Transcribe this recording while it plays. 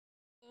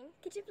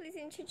Could you please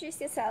introduce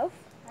yourself?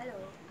 Hello,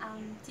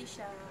 I'm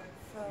Tisha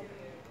from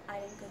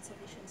Island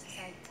Conservation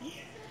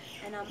Society,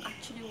 and I'm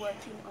actually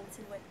working on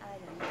Silhouette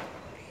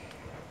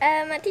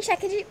Island. Tisha,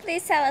 could you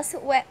please tell us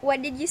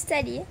what did you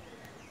study?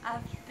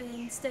 I've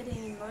been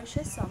studying in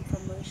Mauritius, so I'm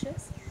from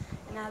Mauritius,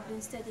 and I've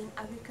been studying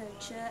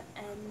agriculture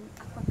and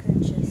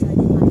aquaculture, so I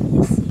did my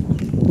BSc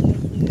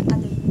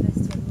at the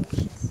University of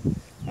Mauritius.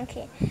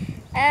 Okay.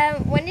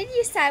 When did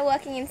you start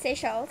working in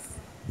Seychelles?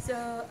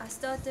 So I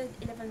started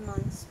 11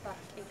 months back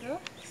ago,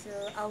 so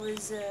I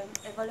was a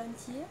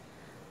volunteer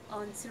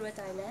on Silhouette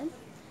Island,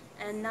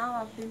 and now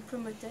I've been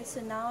promoted,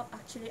 so now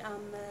actually I'm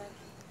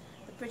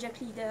the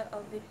project leader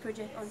of a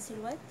project on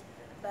Silhouette,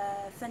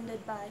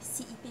 funded by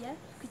CEPF,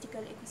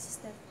 Critical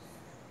Ecosystem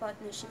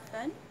Partnership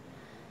Fund,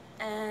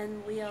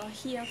 and we are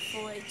here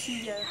for a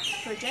 2-year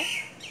project.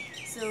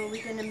 So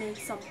we're going to make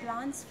some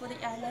plans for the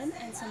island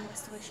and some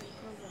restoration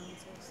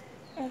programs also.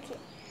 Okay.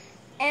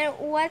 And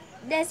what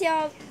does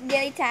your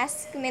daily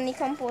task mainly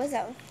compose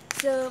of?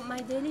 So my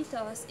daily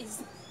task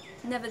is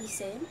never the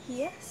same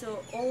here. So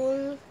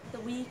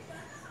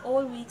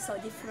all weeks are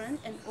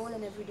different, and all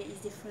and every day is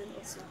different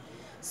also.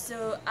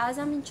 So as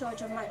I'm in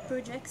charge of my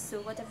projects,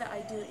 so whatever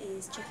I do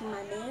is checking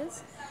my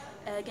mails,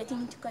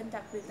 getting into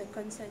contact with the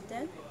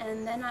consultant,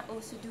 and then I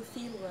also do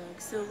field work.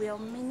 So we are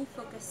mainly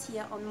focused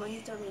here on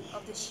monitoring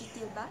of the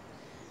sheet-tailed bat,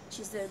 which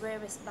is the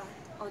rarest bat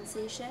on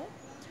Seychelles.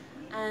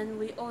 And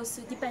we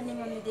also,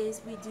 depending on the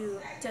days, we do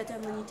turtle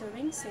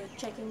monitoring, so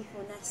checking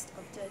for nests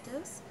of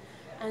turtles.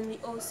 And we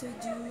also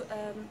do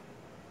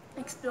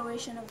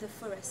exploration of the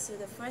forest. So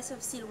the forest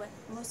of Silhouette,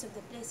 most of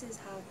the places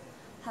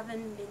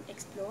haven't been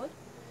explored.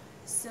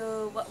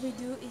 So what we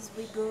do is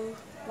we go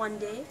one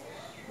day,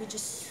 we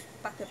just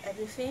pack up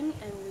everything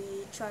and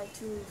we try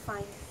to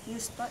find new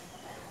spot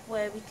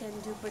where we can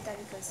do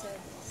botanical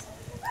surveys.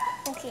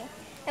 Okay.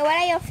 And what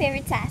are your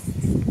favorite tasks?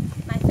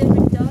 My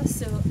favorite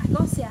task, so I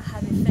can't say I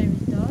have a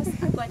favorite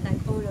task, I quite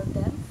like all of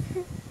them.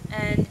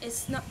 And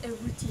it's not a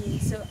routine,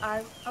 so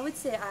I would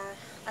say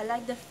I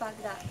like the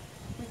fact that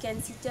we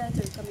can see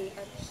turtle coming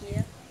up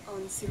here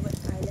on Silhouette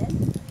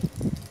Island.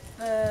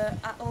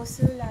 I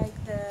also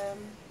like the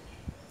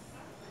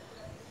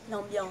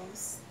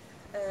l'ambiance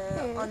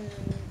in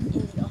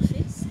the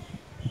office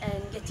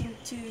and getting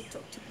to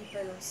talk to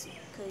people also,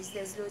 because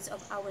there's loads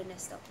of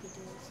awareness that we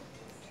do also.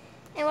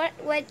 And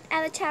what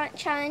are the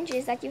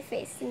challenges that you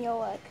face in your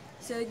work?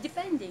 So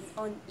depending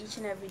on each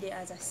and every day,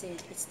 as I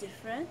said, it's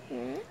different.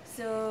 Mm.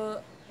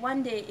 So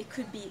one day it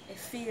could be a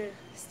field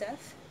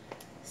stuff.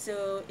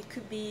 So it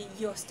could be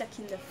you're stuck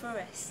in the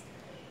forest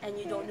and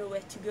you don't know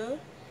where to go,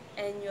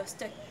 and you're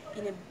stuck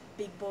in a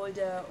big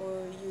boulder,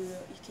 or you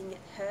can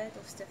get hurt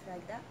or stuff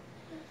like that.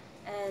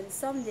 And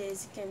some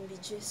days it can be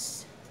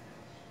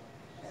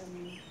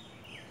um,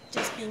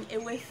 just being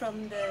away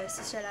from the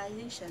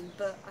socialization,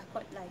 but I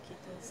quite like it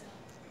also.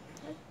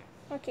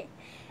 Okay.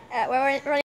 We're running